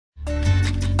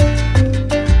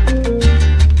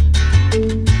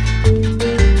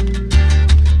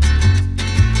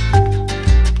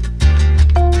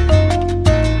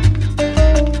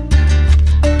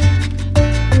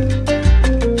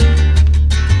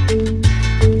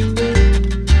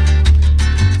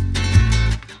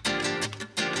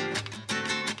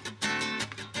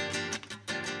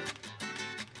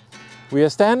We are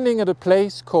standing at a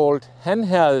place called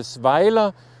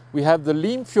Limfjordsfortællinger. We have the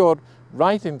Limfjord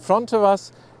right in front of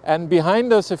us, and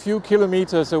behind us a few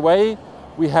kilometers away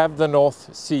we have the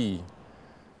North Sea.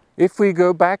 If we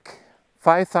go back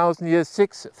 5,000 years,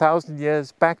 6,000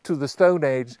 years back to the Stone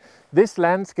Age, this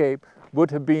landscape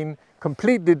would have been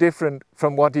completely different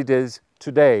from what it is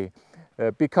today.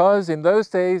 Because in those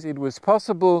days it was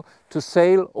possible to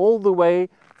sail all the way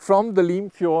from the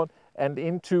Limfjord and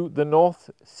into the North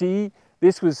Sea.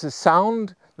 This was a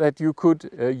sound that you could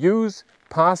use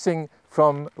passing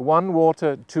from one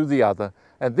water to the other.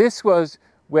 And this was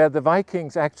where the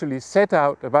Vikings actually set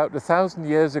out about 1,000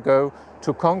 years ago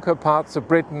to conquer parts of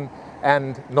Britain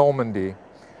and Normandy.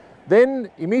 Then,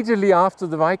 immediately after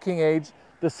the Viking Age,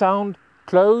 the sound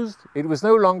closed. It was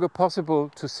no longer possible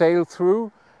to sail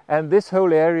through, and this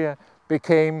whole area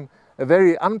became a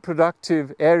very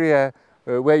unproductive area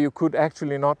where you could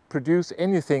actually not produce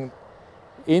anything.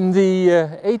 In the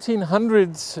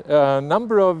 1800s, a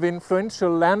number of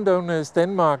influential landowners in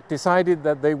Denmark decided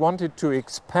that they wanted to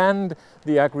expand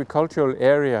the agricultural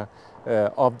area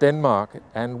of Denmark.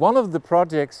 And one of the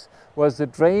projects was the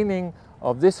draining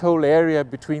of this whole area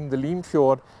between the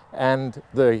Limfjord and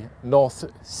the North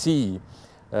Sea.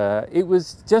 It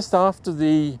was just after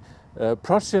the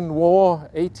Prussian War,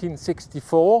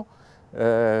 1864.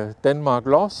 Denmark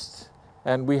lost,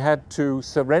 and we had to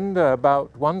surrender about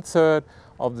 1/3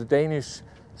 of the Danish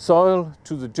soil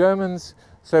to the Germans.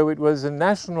 So it was a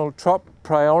national top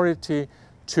priority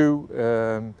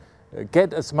to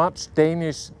get as much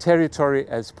Danish territory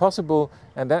as possible,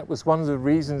 and that was one of the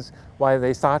reasons why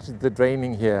they started the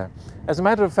draining here. As a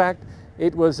matter of fact,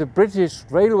 it was a British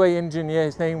railway engineer,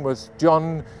 his name was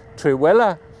John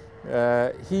Trewella.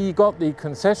 He got the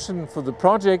concession for the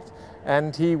project,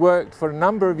 and he worked for a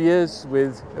number of years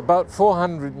with about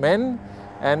 400 men,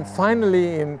 and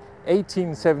finally in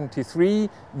 1873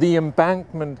 the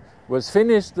embankment was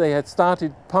finished. They had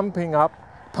started pumping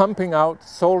out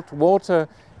salt water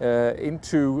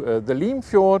into the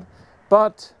Limfjord,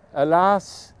 but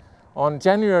alas, on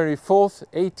January 4th,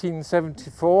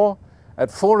 1874, at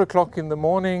 4 o'clock in the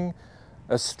morning,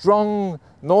 a strong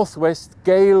northwest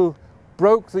gale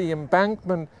broke the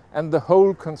embankment, and the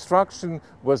whole construction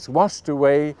was washed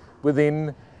away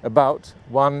within about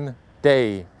 1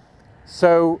 day.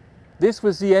 So this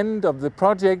was the end of the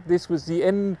project. This was the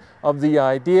end of the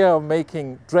idea of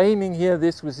making draining here.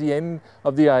 This was the end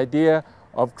of the idea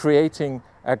of creating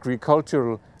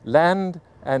agricultural land,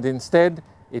 and instead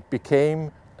it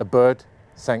became a bird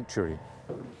sanctuary.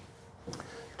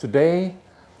 Today,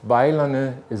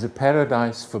 Vejlerne is a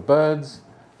paradise for birds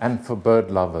and for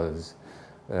bird lovers.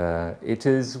 It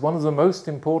is one of the most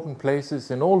important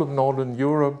places in all of Northern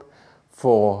Europe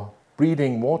for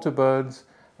breeding water birds,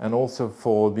 and also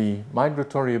for the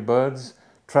migratory birds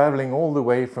traveling all the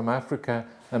way from Africa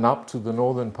and up to the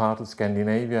northern part of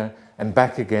Scandinavia and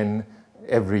back again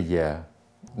every year.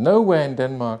 Nowhere in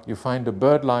Denmark you find a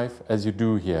bird life as you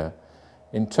do here.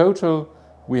 In total,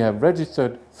 we have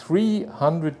registered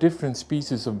 300 different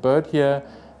species of bird here,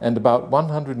 and about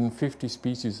 150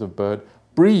 species of bird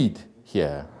breed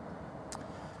here.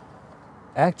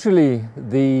 Actually,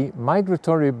 the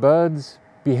migratory birds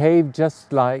behave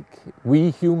just like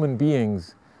we human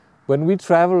beings. When we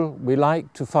travel, we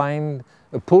like to find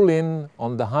a pull-in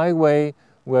on the highway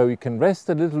where we can rest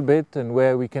a little bit and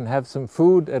where we can have some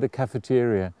food at a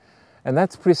cafeteria. And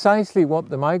that's precisely what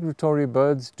the migratory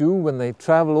birds do when they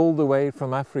travel all the way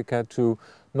from Africa to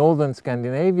northern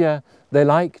Scandinavia. They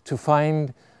like to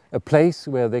find a place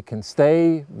where they can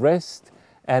stay, rest,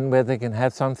 and where they can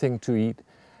have something to eat.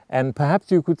 And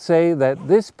perhaps you could say that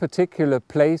this particular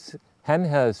place,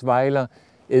 Limfjordsfortællinger,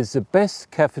 is the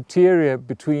best cafeteria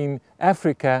between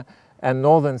Africa and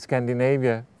northern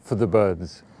Scandinavia for the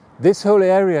birds. This whole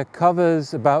area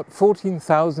covers about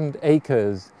 14,000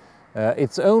 acres.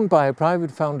 It's owned by a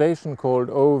private foundation called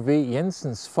O.V.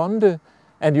 Jensens Fonde,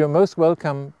 and you're most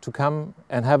welcome to come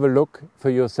and have a look for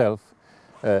yourself.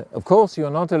 Of course,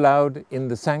 you're not allowed in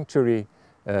the sanctuary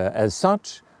as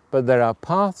such, but there are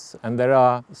paths and there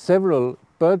are several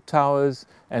bird towers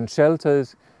and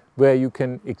shelters where you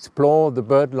can explore the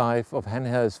bird life of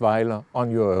Limfjordsfortællinger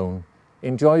on your own.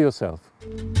 Enjoy yourself.